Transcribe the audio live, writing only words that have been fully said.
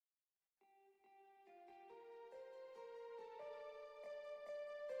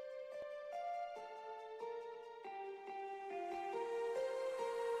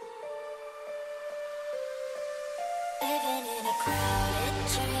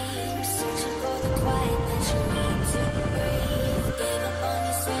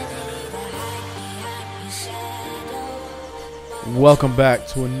Welcome back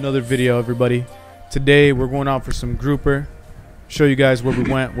to another video, everybody. Today we're going out for some grouper, show you guys where we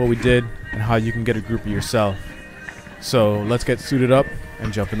went, what we did, and how you can get a grouper yourself. So let's get suited up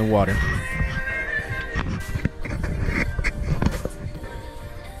and jump in the water.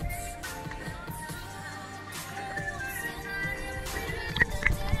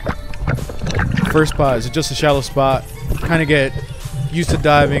 First spot is just a shallow spot. Kind of get used to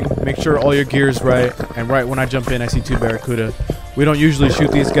diving, make sure all your gear is right, and right when I jump in I see two barracuda. We don't usually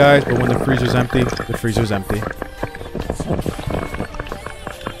shoot these guys, but when the freezer's empty, the freezer's empty.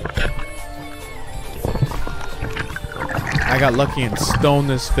 I got lucky and stoned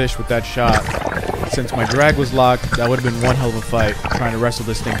this fish with that shot. Since my drag was locked, that would have been one hell of a fight, trying to wrestle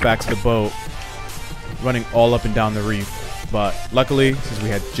this thing back to the boat, running all up and down the reef. But luckily, since we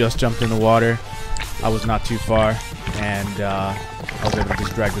had just jumped in the water, I was not too far, and I was able to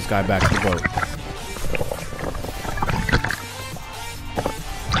just drag this guy back to the boat.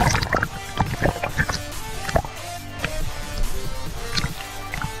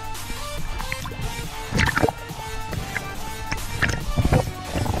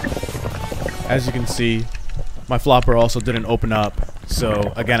 As you can see, my flopper also didn't open up,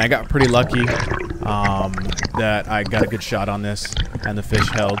 so again I got pretty lucky that I got a good shot on this and the fish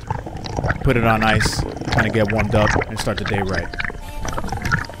held. Put it on ice, kind of get warmed up and start the day right.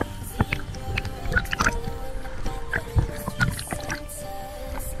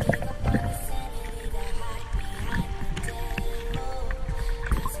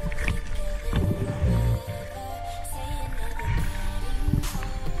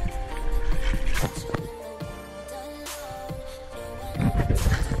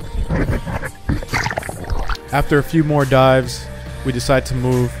 After a few more dives, we decided to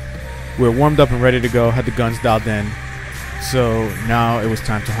move. We were warmed up and ready to go, had the guns dialed in. So now it was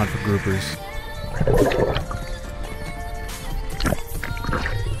time to hunt for groupers.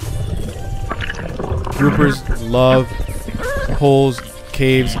 Groupers love holes,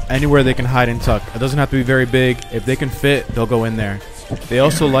 caves, anywhere they can hide and tuck. It doesn't have to be very big. If they can fit, they'll go in there. They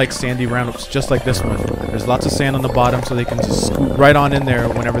also like sandy roundups just like this one. There's lots of sand on the bottom, so they can just scoot right on in there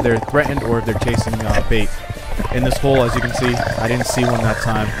whenever they're threatened or if they're chasing bait. In this hole, as you can see, I didn't see one that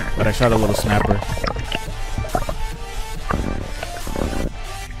time, but I shot a little snapper.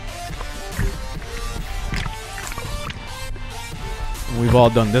 We've all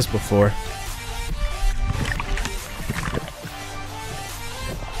done this before.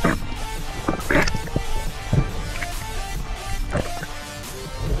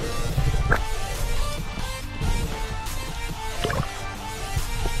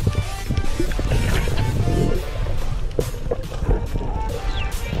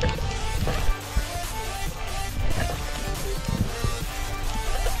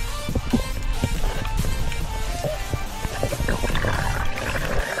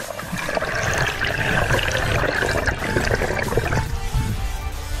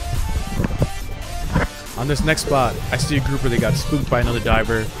 On this next spot, I see a grouper that got spooked by another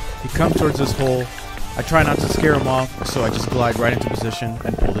diver. He comes towards this hole. I try not to scare him off, so I just glide right into position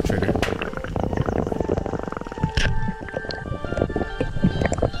and pull the trigger.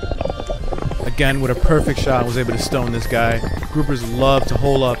 Again, with a perfect shot, I was able to stone this guy. Groupers love to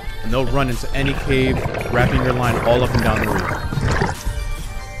hole up, and they'll run into any cave, wrapping your line all up and down the reef.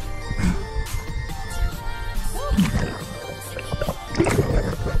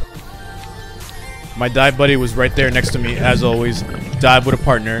 My dive buddy was right there next to me, as always. Dive with a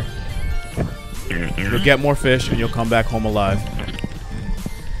partner. You'll get more fish and you'll come back home alive.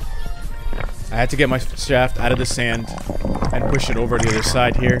 I had to get my shaft out of the sand and push it over to the other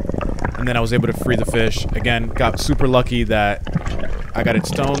side here. And then I was able to free the fish. Again, got super lucky that I got it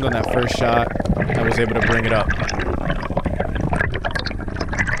stoned on that first shot. I was able to bring it up.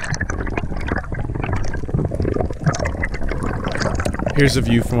 Here's a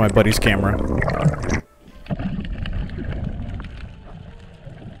view from my buddy's camera.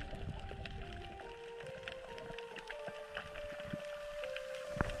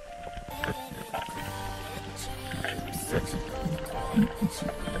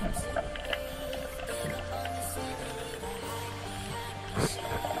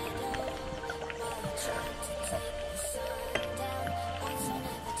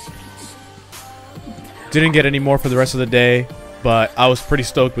 Didn't get any more for the rest of the day, but I was pretty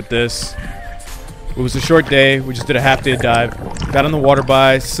stoked with this. It was a short day. We just did a half-day dive. Got on the water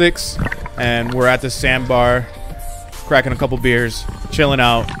by 6, and we're at the sandbar, cracking a couple beers, chilling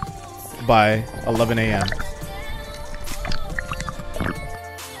out by 11 a.m.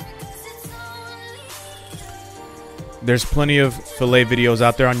 There's plenty of fillet videos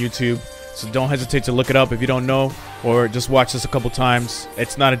out there on YouTube, so don't hesitate to look it up if you don't know. or just watch this a couple times.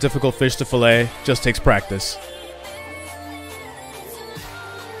 It's not a difficult fish to fillet, just takes practice.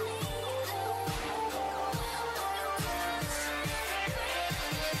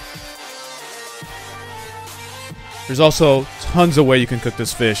 There's also tons of way you can cook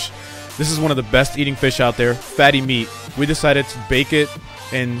this fish. This is one of the best eating fish out there, fatty meat. We decided to bake it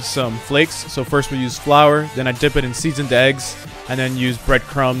in some flakes. So first we use flour, then I dip it in seasoned eggs, and then use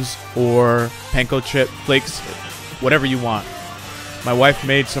breadcrumbs or panko chip flakes, whatever you want. My wife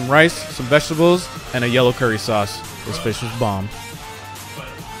made some rice, some vegetables, and a yellow curry sauce. This fish was bomb.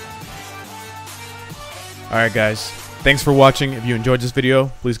 Alright guys, thanks for watching. If you enjoyed this video,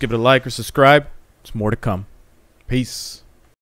 please give it a like or subscribe. There's more to come. Peace.